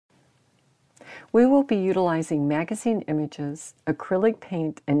We will be utilizing magazine images, acrylic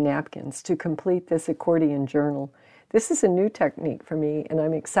paint, and napkins to complete this accordion journal. This is a new technique for me, and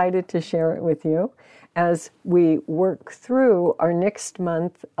I'm excited to share it with you as we work through our next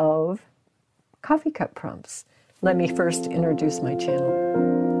month of coffee cup prompts. Let me first introduce my channel.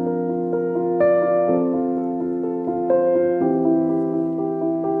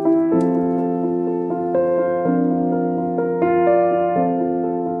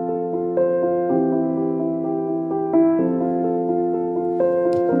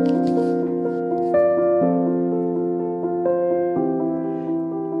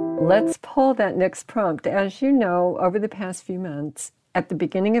 Let's pull that next prompt. As you know, over the past few months, at the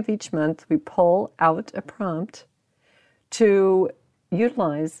beginning of each month, we pull out a prompt to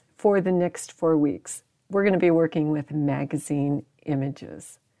utilize for the next 4 weeks. We're going to be working with magazine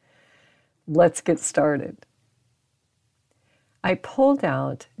images. Let's get started. I pulled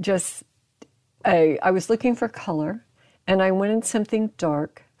out I was looking for color, and I wanted something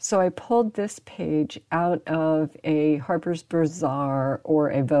dark. So I pulled this page out of a Harper's Bazaar or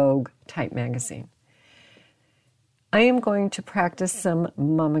a Vogue type magazine. I am going to practice some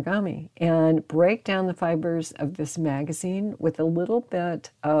mamagami and break down the fibers of this magazine with a little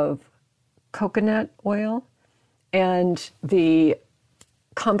bit of coconut oil and the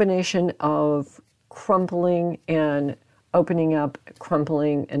combination of crumpling and opening up,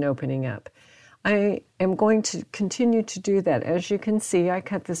 crumpling and opening up. I am going to continue to do that. As you can see, I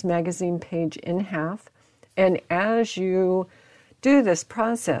cut this magazine page in half, and as you do this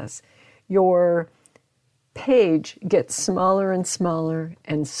process, your page gets smaller and smaller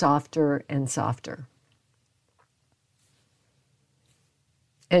and softer and softer.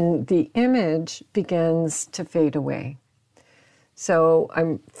 And the image begins to fade away. So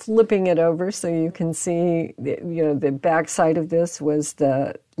I'm flipping it over so you can see, the back side of this was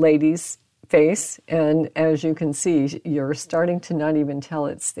the lady's face, and as you can see, you're starting to not even tell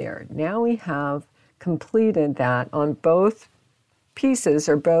it's there. Now we have completed that on both pieces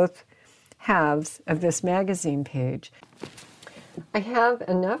or both halves of this magazine page. I have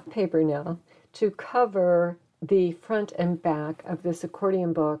enough paper now to cover the front and back of this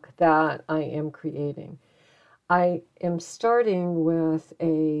accordion book that I am creating. I am starting with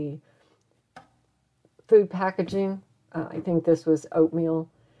a food packaging. I think this was oatmeal,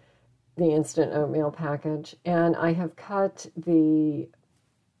 the instant oatmeal package, and I have cut the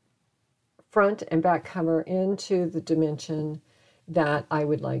front and back cover into the dimension that I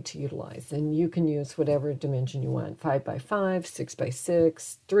would like to utilize. And you can use whatever dimension you want, 5 by 5, 6 by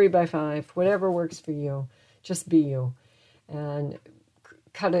 6, 3 by 5, whatever works for you. Just be you. And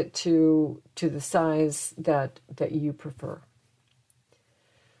cut it to the size that you prefer.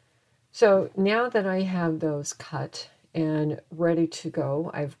 So now that I have those cut and ready to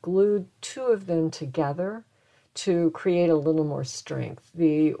go, I've glued 2 of them together to create a little more strength.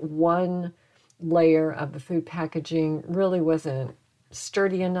 The one layer of the food packaging really wasn't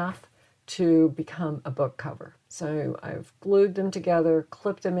sturdy enough to become a book cover. So I've glued them together,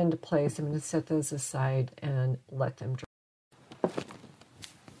 clipped them into place. I'm going to set those aside and let them dry.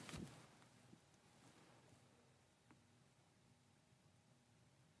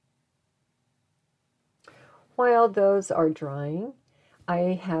 While those are drying,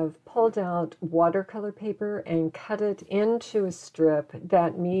 I have pulled out watercolor paper and cut it into a strip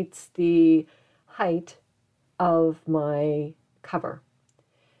that meets the height of my cover.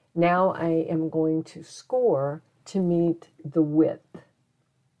 Now I am going to score to meet the width.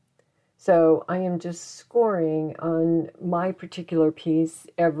 So I am just scoring on my particular piece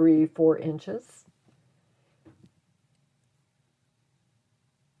every 4 inches.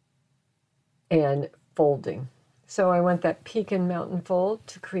 And folding. So I want that peak and mountain fold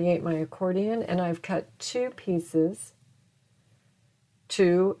to create my accordion, and I've cut 2 pieces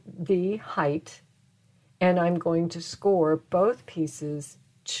to the height, and I'm going to score both pieces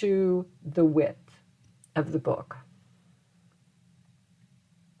to the width of the book.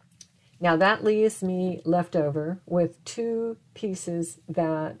 Now that leaves me left over with 2 pieces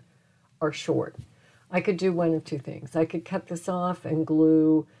that are short. I could do one of 2 things. I could cut this off and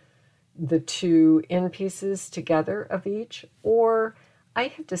glue the 2 end pieces together of each, or I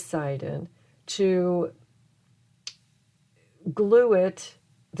have decided to glue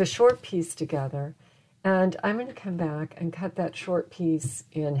the short piece together, and I'm going to come back and cut that short piece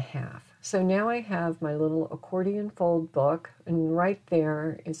in half. So now I have my little accordion fold book, and right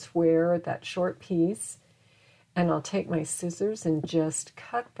there is where that short piece, and I'll take my scissors and just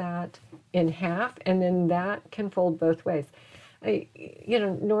cut that in half, and then that can fold both ways.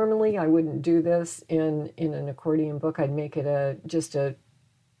 Normally I wouldn't do this in an accordion book. I'd make it just a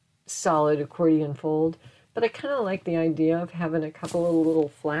solid accordion fold, but I kind of like the idea of having a couple of little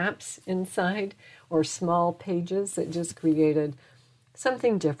flaps inside or small pages that just created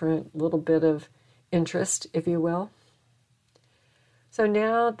something different, a little bit of interest, if you will. So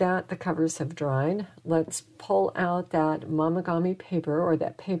now that the covers have dried, let's pull out that mamagami paper, or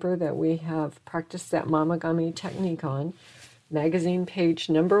that paper that we have practiced that mamagami technique on, magazine page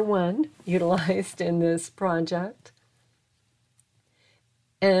number 1 utilized in this project.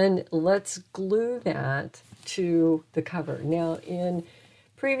 And let's glue that to the cover. Now, in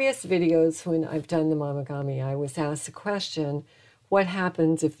previous videos when I've done the mamagami, I was asked the question, what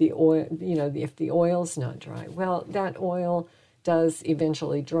happens if the oil, if the oil's not dry? Well, that oil does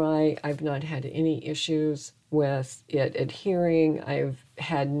eventually dry. I've not had any issues with it adhering. I've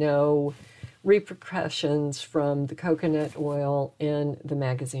had no repercussions from the coconut oil in the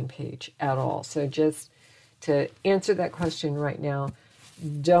magazine page at all. So just to answer that question right now,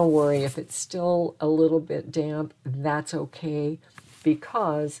 don't worry if it's still a little bit damp, that's okay,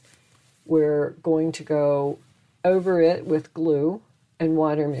 because we're going to go over it with glue and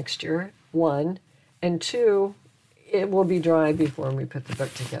water mixture, 1, and 2, it will be dry before we put the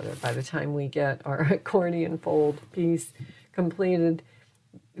book together. By the time we get our accordion fold piece completed,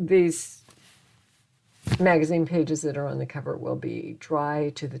 these magazine pages that are on the cover will be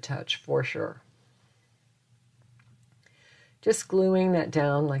dry to the touch for sure. Just gluing that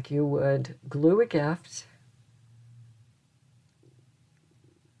down like you would glue a gift.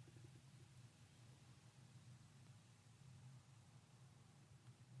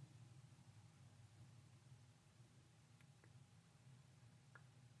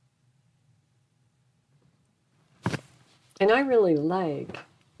 And I really like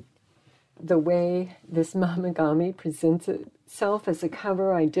the way this mamagami presents itself as a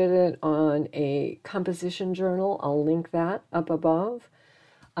cover. I did it on a composition journal. I'll link that up above.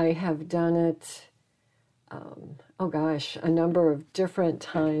 I have done it, a number of different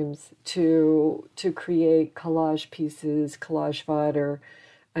times to create collage pieces, collage fodder.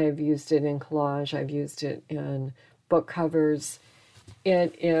 I've used it in collage. I've used it in book covers.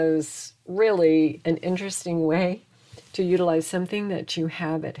 It is really an interesting way to utilize something that you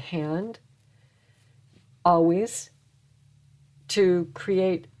have at hand always to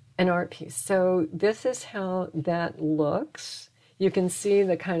create an art piece. So this is how that looks. You can see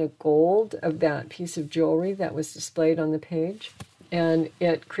the kind of gold of that piece of jewelry that was displayed on the page, and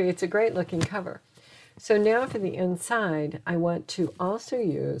it creates a great looking cover. So now for the inside, I want to also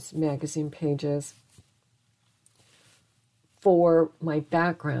use magazine pages for my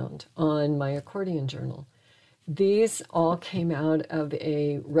background on my accordion journal. These all came out of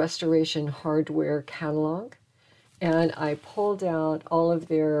a restoration hardware catalog, and I pulled out all of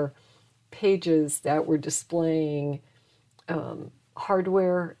their pages that were displaying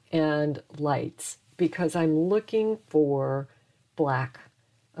hardware and lights, because I'm looking for black,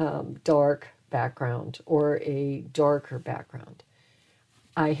 dark background or a darker background.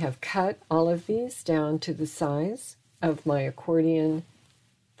 I have cut all of these down to the size of my accordion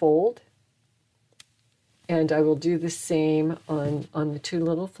fold, and I will do the same on the 2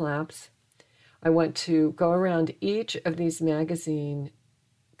 little flaps. I want to go around each of these magazine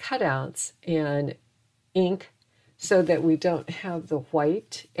cutouts and ink so that we don't have the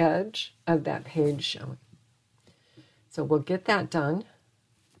white edge of that page showing. So we'll get that done.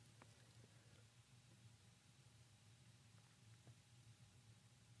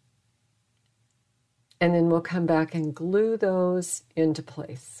 And then we'll come back and glue those into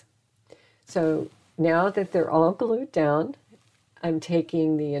place. So now that they're all glued down, I'm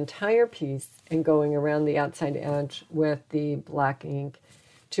taking the entire piece and going around the outside edge with the black ink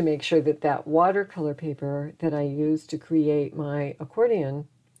to make sure that that watercolor paper that I used to create my accordion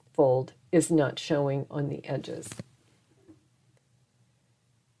fold is not showing on the edges.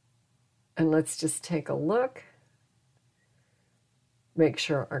 And let's just take a look. Make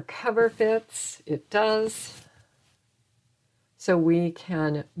sure our cover fits. It does. So we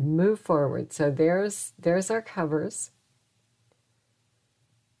can move forward. So there's our covers.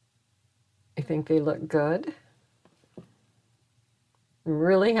 I think they look good. I'm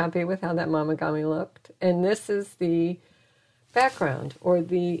really happy with how that mamagami looked. And this is the background, or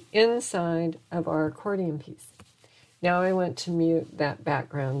the inside of our accordion piece. Now I want to mute that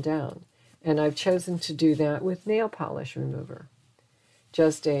background down, and I've chosen to do that with nail polish remover.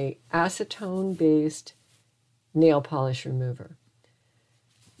 Just a acetone-based nail polish remover.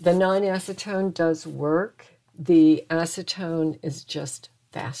 The non-acetone does work. The acetone is just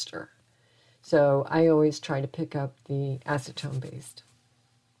faster. So I always try to pick up the acetone-based.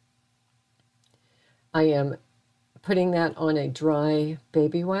 I am putting that on a dry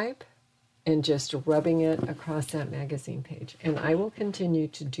baby wipe and just rubbing it across that magazine page. And I will continue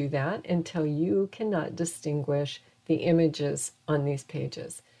to do that until you cannot distinguish the images on these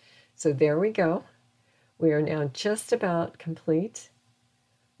pages. So there we go. We are now just about complete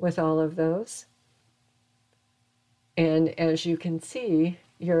with all of those. And as you can see,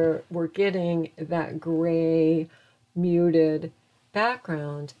 we're getting that gray, muted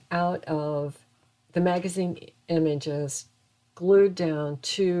background out of the magazine images glued down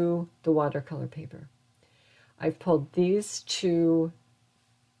to the watercolor paper. I've pulled these two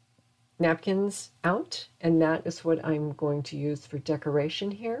napkins out, and that is what I'm going to use for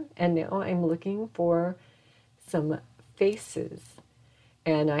decoration here. And now I'm looking for some faces.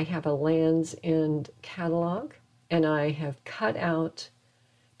 And I have a Lands' End catalog, and I have cut out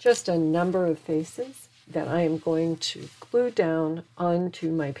just a number of faces that I am going to glue down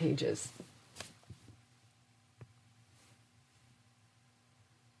onto my pages.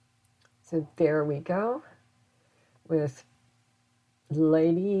 So there we go with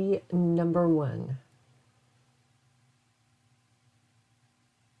lady number 1.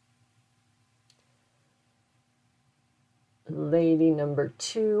 Lady number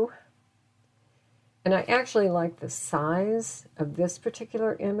 2. And I actually like the size of this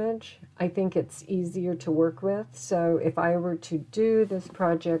particular image. I think it's easier to work with. So if I were to do this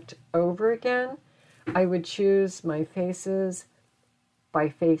project over again, I would choose my faces by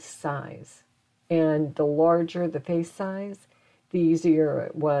face size. And the larger the face size, the easier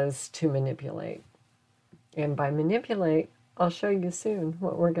it was to manipulate. And by manipulate, I'll show you soon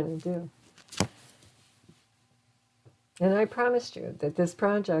what we're going to do. And I promised you that this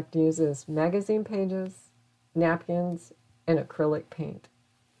project uses magazine pages, napkins, and acrylic paint.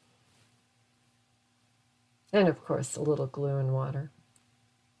 And of course, a little glue and water.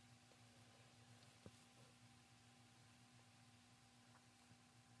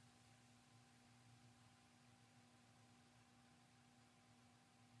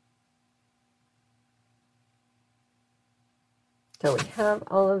 So we have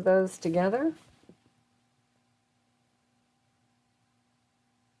all of those together.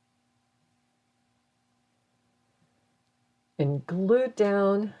 And glued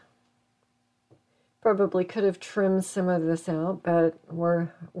down. Probably could have trimmed some of this out, but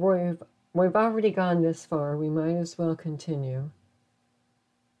we've already gone this far. We might as well continue.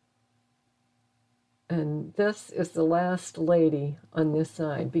 And this is the last lady on this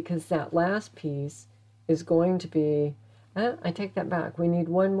side, because that last piece is going to be, I take that back. We need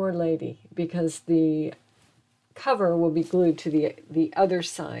one more lady, because the cover will be glued to the other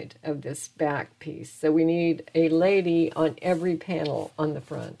side of this back piece. So we need a lady on every panel on the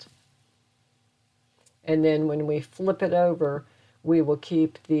front. And then when we flip it over, we will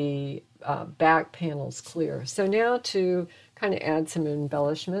keep the back panels clear. So now to kind of add some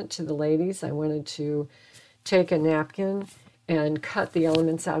embellishment to the ladies, I wanted to take a napkin and cut the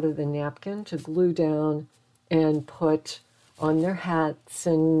elements out of the napkin to glue down and put on their hats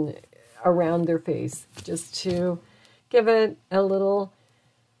and around their face, just to give it a little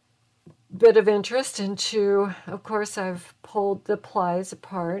bit of interest. And to, of course, I've pulled the plies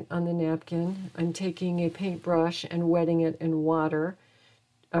apart on the napkin. I'm taking a paintbrush and wetting it in water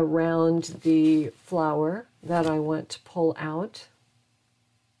around the flower that I want to pull out.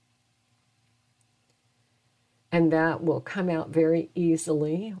 And that will come out very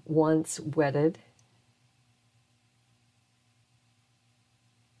easily once wetted.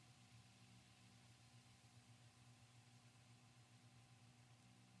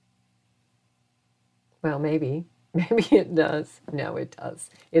 Well, maybe it does. No, it does.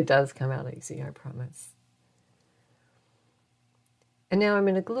 It does come out easy, I promise. And now I'm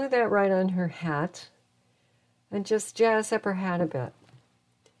going to glue that right on her hat and just jazz up her hat a bit.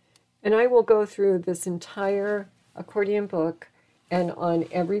 And I will go through this entire accordion book, and on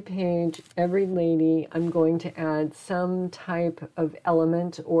every page, every lady, I'm going to add some type of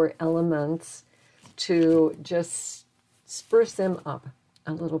element or elements to just spruce them up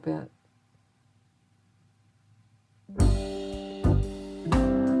a little bit.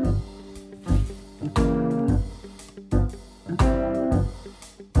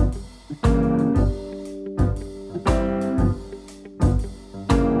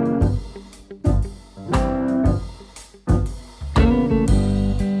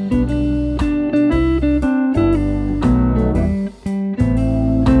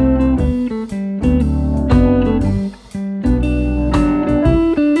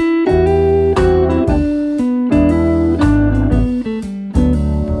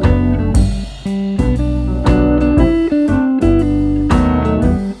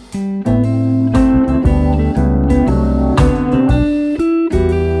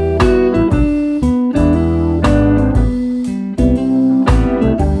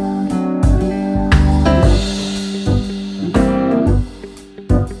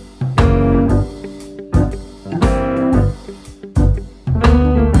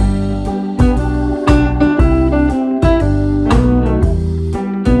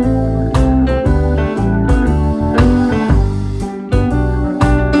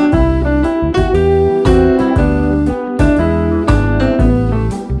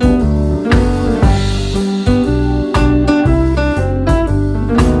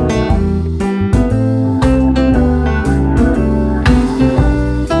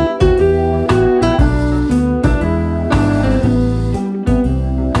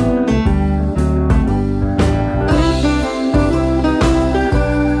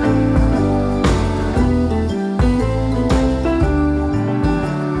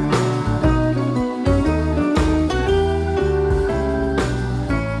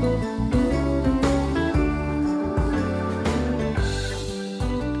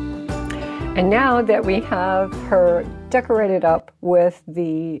 And now that we have her decorated up with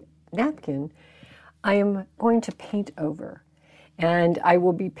the napkin, I am going to paint over. And I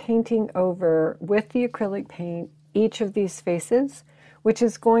will be painting over with the acrylic paint each of these faces, which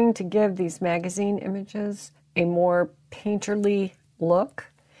is going to give these magazine images a more painterly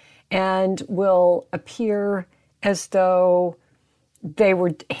look and will appear as though they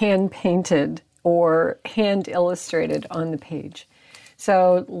were hand painted or hand illustrated on the page.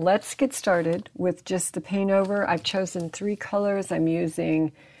 So let's get started with just the paint over. I've chosen 3 colors. I'm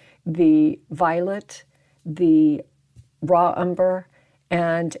using the violet, the raw umber,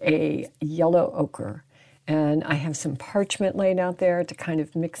 and a yellow ochre. And I have some parchment laid out there to kind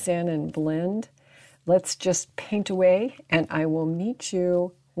of mix in and blend. Let's just paint away, and I will meet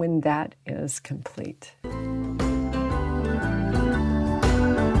you when that is complete.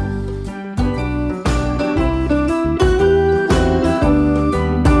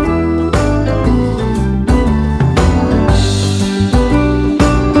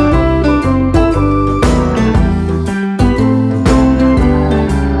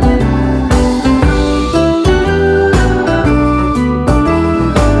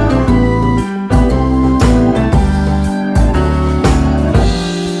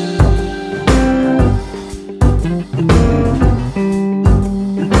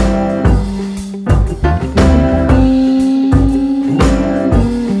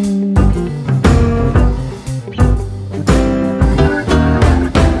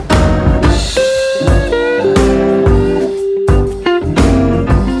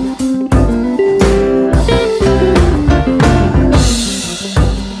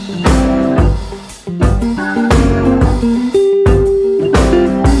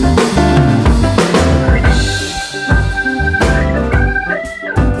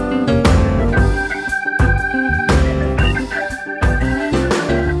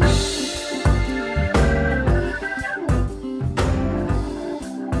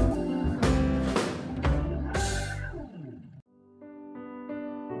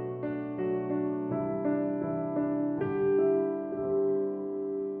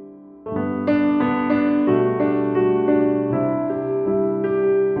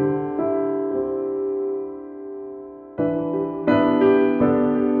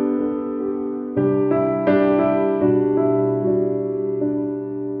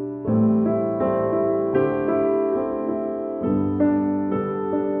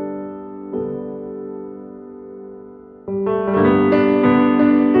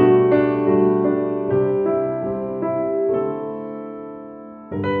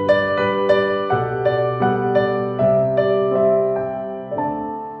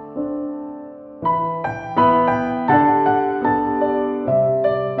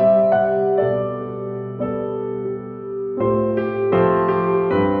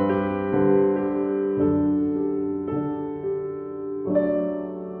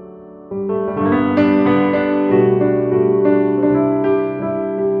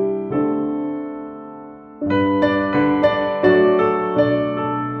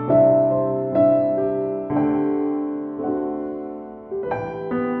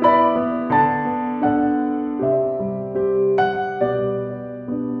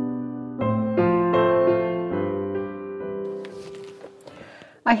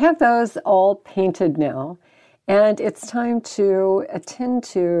 I have those all painted now, and it's time to attend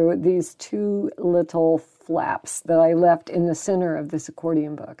to these 2 little flaps that I left in the center of this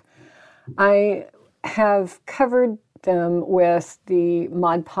accordion book. I have covered them with the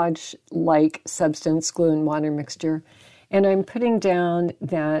Mod Podge-like substance, glue and water mixture, and I'm putting down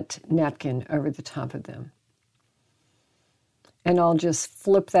that napkin over the top of them. And I'll just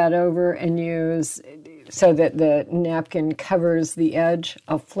flip that over and use, so that the napkin covers the edge,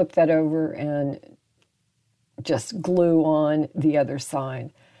 I'll flip that over and just glue on the other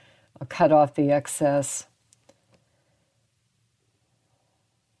side. I'll cut off the excess.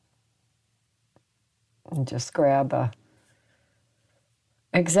 And just grab a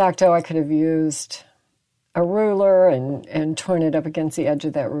X-Acto. I could have used a ruler and torn it up against the edge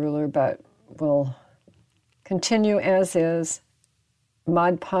of that ruler, but we'll continue as is.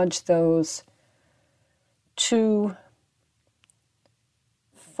 Mod Podge those 2,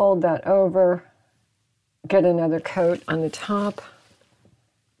 fold that over, get another coat on the top.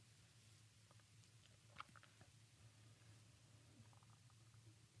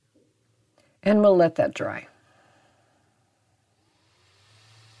 And we'll let that dry.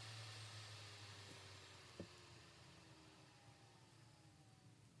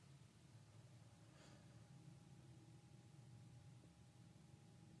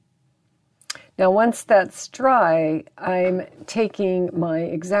 Now, once that's dry, I'm taking my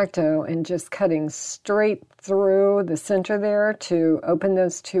X-Acto and just cutting straight through the center there to open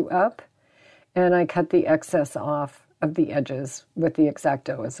those two up. And I cut the excess off of the edges with the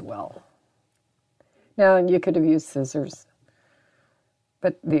X-Acto as well. Now, you could have used scissors,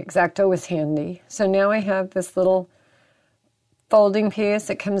 but the X-Acto was handy. So now I have this little folding piece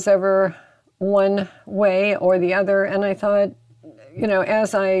that comes over one way or the other. And I thought, you know,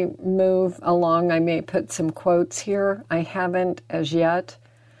 as I move along, I may put some quotes here. I haven't as yet,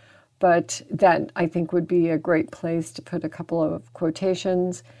 but that I think would be a great place to put a couple of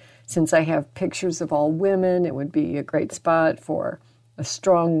quotations. Since I have pictures of all women, it would be a great spot for a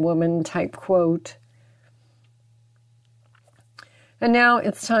strong woman type quote. And now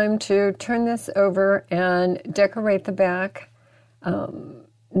it's time to turn this over and decorate the back.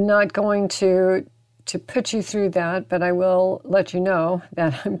 Not going to put you through that, but I will let you know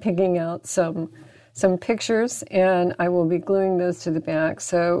that I'm picking out some pictures, and I will be gluing those to the back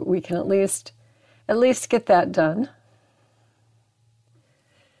so we can at least get that done.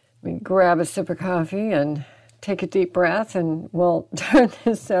 We grab a sip of coffee and take a deep breath, and we'll turn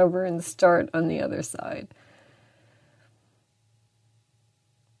this over and start on the other side.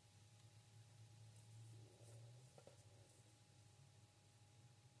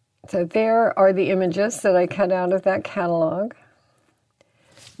 So there are the images that I cut out of that catalog.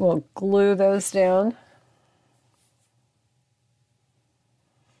 We'll glue those down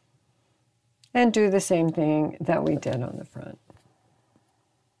and do the same thing that we did on the front.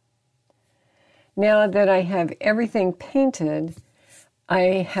 Now that I have everything painted,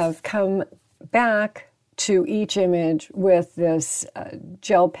 I have come back to each image with this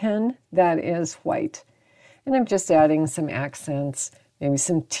gel pen that is white. And I'm just adding some accents, maybe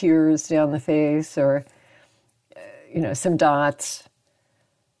some tears down the face, or, some dots.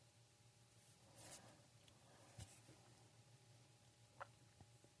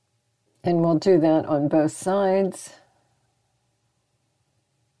 And we'll do that on both sides.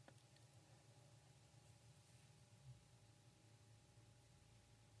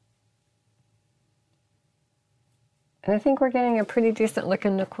 And I think we're getting a pretty decent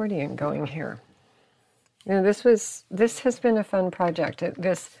looking accordion going here. This has been a fun project.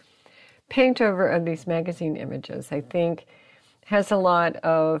 This paint over of these magazine images, I think, has a lot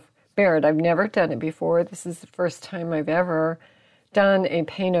of merit. I've never done it before. This is the first time I've ever done a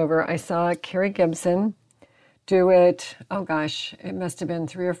paint over. I saw Carrie Gibson do it, it must have been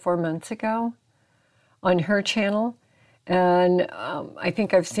 3 or 4 months ago on her channel. And I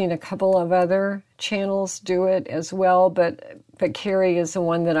think I've seen a couple of other channels do it as well, but Carrie is the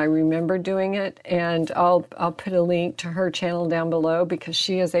one that I remember doing it, and I'll put a link to her channel down below because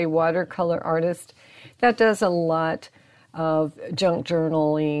she is a watercolor artist that does a lot of junk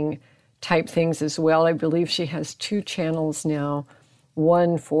journaling type things as well. I believe she has 2 channels now,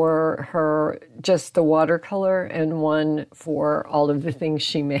 one for her just the watercolor and one for all of the things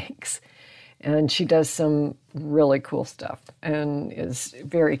she makes. And she does some really cool stuff and is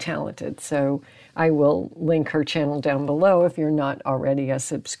very talented. So I will link her channel down below. If you're not already a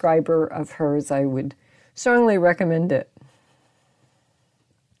subscriber of hers, I would strongly recommend it.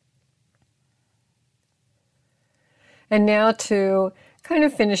 And now to kind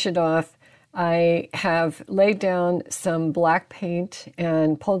of finish it off, I have laid down some black paint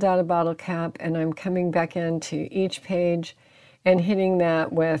and pulled out a bottle cap, and I'm coming back into each page and hitting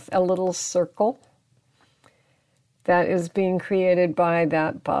that with a little circle that is being created by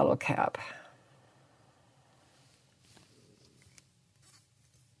that bottle cap.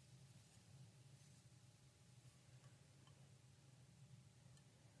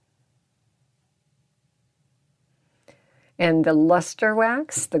 And the luster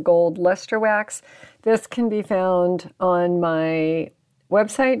wax, the gold luster wax, this can be found on my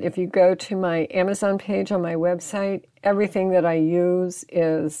website. If you go to my Amazon page on my website, everything that I use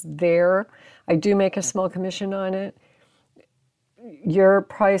is there. I do make a small commission on it. Your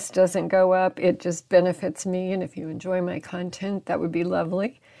price doesn't go up. It just benefits me. And if you enjoy my content, that would be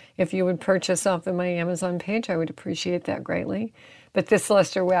lovely. If you would purchase off of my Amazon page, I would appreciate that greatly. But this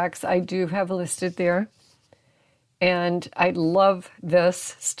luster wax, I do have listed there. And I love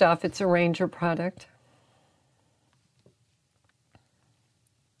this stuff. It's a Ranger product.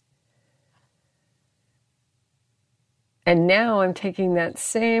 And now I'm taking that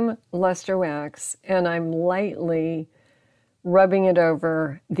same luster wax and I'm lightly rubbing it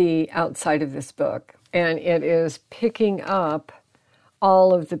over the outside of this book. And it is picking up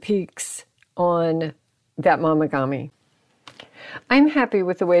all of the peaks on that Mamagami. I'm happy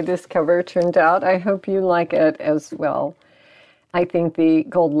with the way this cover turned out. I hope you like it as well. I think the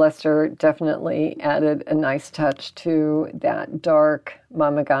gold luster definitely added a nice touch to that dark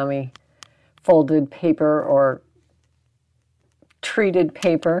Mamagami folded paper or treated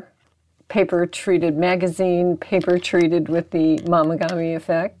paper, paper treated magazine, paper treated with the Mamagami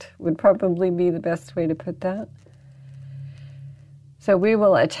effect would probably be the best way to put that. So we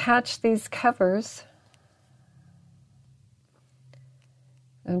will attach these covers.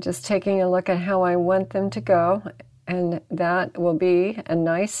 I'm just taking a look at how I want them to go. And that will be a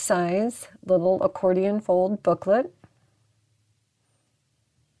nice size little accordion fold booklet.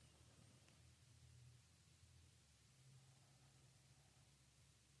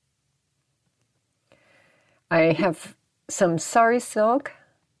 I have some sari silk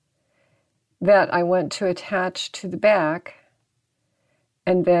that I want to attach to the back,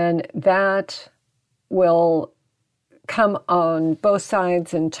 and then that will come on both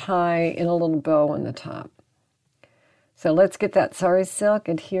sides and tie in a little bow on the top. So let's get that sari silk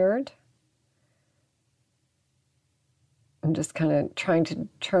adhered. I'm just kind of trying to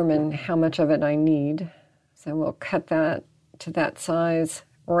determine how much of it I need. So we'll cut that to that size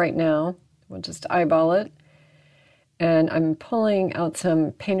right now. We'll just eyeball it. And I'm pulling out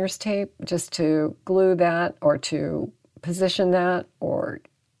some painter's tape just to glue that or to position that or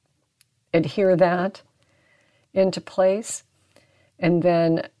adhere that into place. And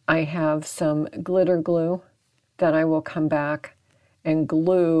then I have some glitter glue that I will come back and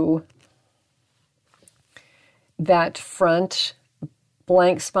glue that front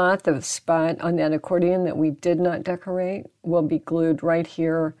blank spot, the spot on that accordion that we did not decorate, will be glued right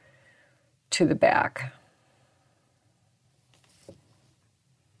here to the back.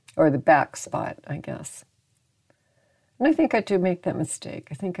 Or the back spot, I guess. And I think I do make that mistake.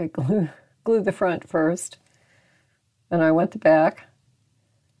 I think I glue the front first, and I want the back.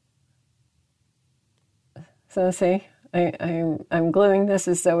 So see, I'm gluing this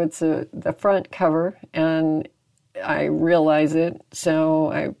as though it's the front cover, and I realize it,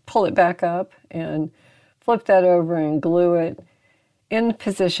 so I pull it back up and flip that over and glue it in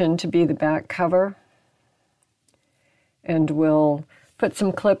position to be the back cover. And we'll put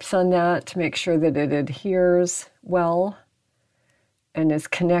some clips on that to make sure that it adheres well and is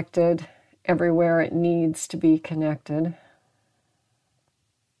connected everywhere it needs to be connected.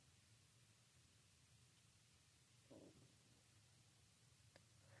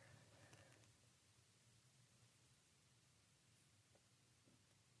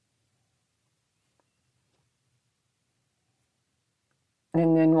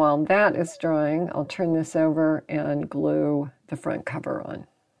 And then while that is drying, I'll turn this over and glue the front cover on.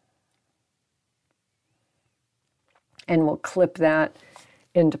 And we'll clip that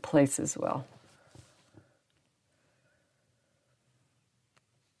into place as well.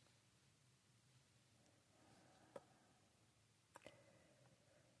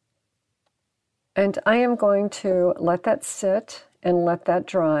 And I am going to let that sit and let that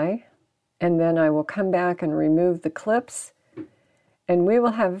dry, and then I will come back and remove the clips, and we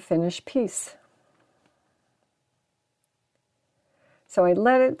will have a finished piece. So I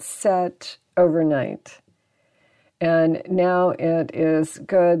let it set overnight, and now it is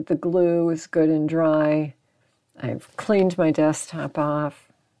good. The glue is good and dry. I've cleaned my desktop off.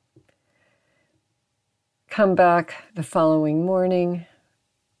 Come back the following morning,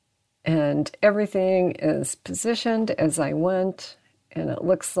 and everything is positioned as I went, and it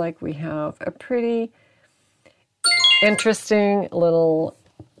looks like we have a pretty interesting little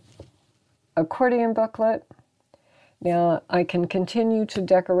accordion booklet. Now, I can continue to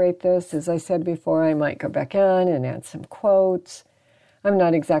decorate this. As I said before, I might go back in and add some quotes. I'm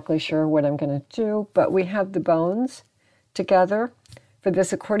not exactly sure what I'm going to do, but we have the bones together for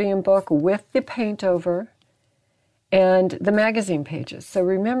this accordion book with the paint over and the magazine pages. So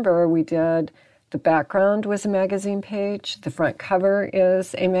remember, we did the background was a magazine page. The front cover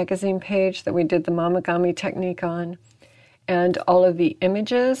is a magazine page that we did the Mamagami technique on. And all of the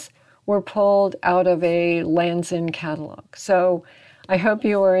images were pulled out of a Lands End catalog. So I hope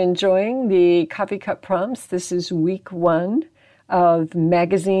you are enjoying the coffee cup prompts. This is week 1 of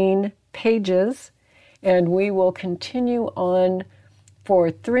magazine pages, and we will continue on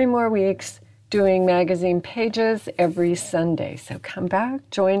for 3 more weeks doing magazine pages every Sunday. So come back,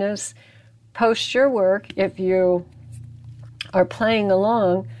 join us, post your work. If you are playing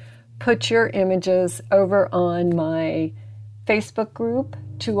along, put your images over on my Facebook group,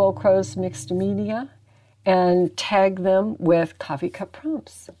 Two Old Crows Mixed Media, and tag them with Coffee Cup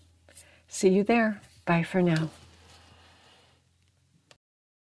Prompts. See you there. Bye for now.